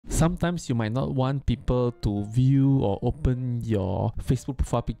Sometimes you might not want people to view or open your Facebook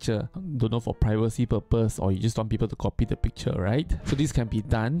profile picture, don't know, for privacy purpose, or you just want people to copy the picture, right? So this can be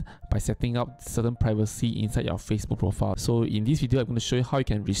done by setting up certain privacy inside your Facebook profile. So in this video, I'm going to show you how you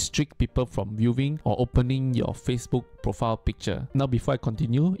can restrict people from viewing or opening your Facebook profile picture. Now, before I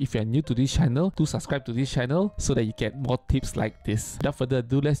continue, if you are new to this channel, do subscribe to this channel so that you get more tips like this. Without further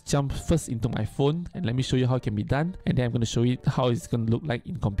ado, let's jump first into my phone and let me show you how it can be done, and then I'm going to show you how it's going to look like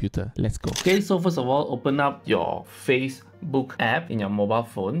in computer. Let's go. Okay, so first of all, open up your Facebook app in your mobile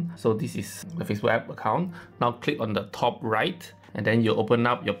phone. So this is the Facebook app account. Now click on the top right, and then you open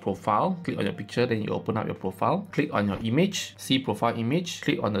up your profile. Click on your picture, then you open up your profile. Click on your image, see profile image.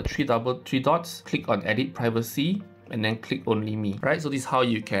 Click on the three dots, click on edit privacy, and then click only me. Right, so this is how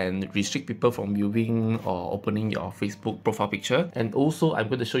you can restrict people from viewing or opening your Facebook profile picture. And also, I'm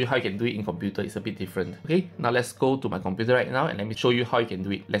going to show you how you can do it in computer. It's a bit different. Okay, now let's go to my computer right now and let me show you how you can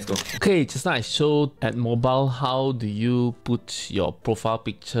do it. Let's go. Okay, just now I showed at mobile how do you put your profile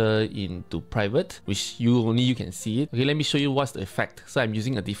picture into private, which only you can see it. Okay, let me show you what's the effect. So I'm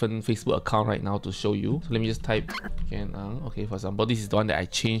using a different Facebook account right now to show you. So let me just type Ken Ang. Okay, for example, this is the one that I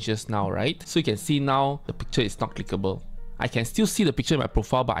changed just now, right? So you can see now the picture is not clickable. I can still see the picture in my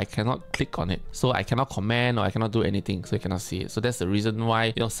profile, but I cannot click on it. So I cannot comment or I cannot do anything. So you cannot see it. So that's the reason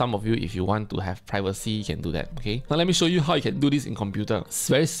why, some of you, if you want to have privacy, you can do that. Okay. Now let me show you how you can do this in computer. It's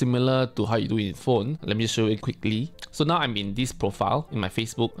very similar to how you do it in phone. Let me just show you quickly. So now I'm in this profile in my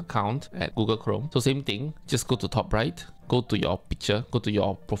Facebook account at Google Chrome. So same thing. Just go to top right. Go to your picture, go to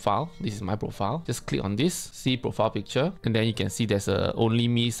your profile. This is my profile. Just click on this, see profile picture, and then you can see there's a only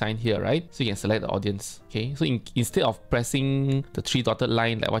me sign here, right? So you can select the audience. Okay, so instead of pressing the three dotted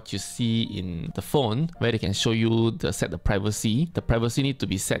line like what you see in the phone, where they can show you set the privacy need to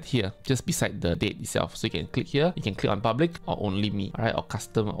be set here, just beside the date itself. So you can click here, you can click on public or only me, alright, or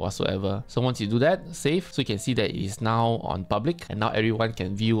custom or whatsoever. So once you do that, save. So you can see that it is now on public, and now everyone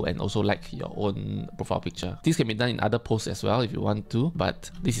can view and also like your own profile picture. This can be done in other posts as well if you want to,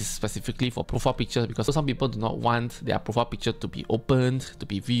 but this is specifically for profile pictures because some people do not want their profile picture to be opened, to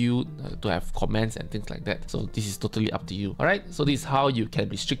be viewed, to have comments and things like that. So this is totally up to you. Alright, so this is how you can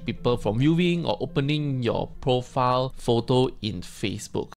restrict people from viewing or opening your profile photo in Facebook.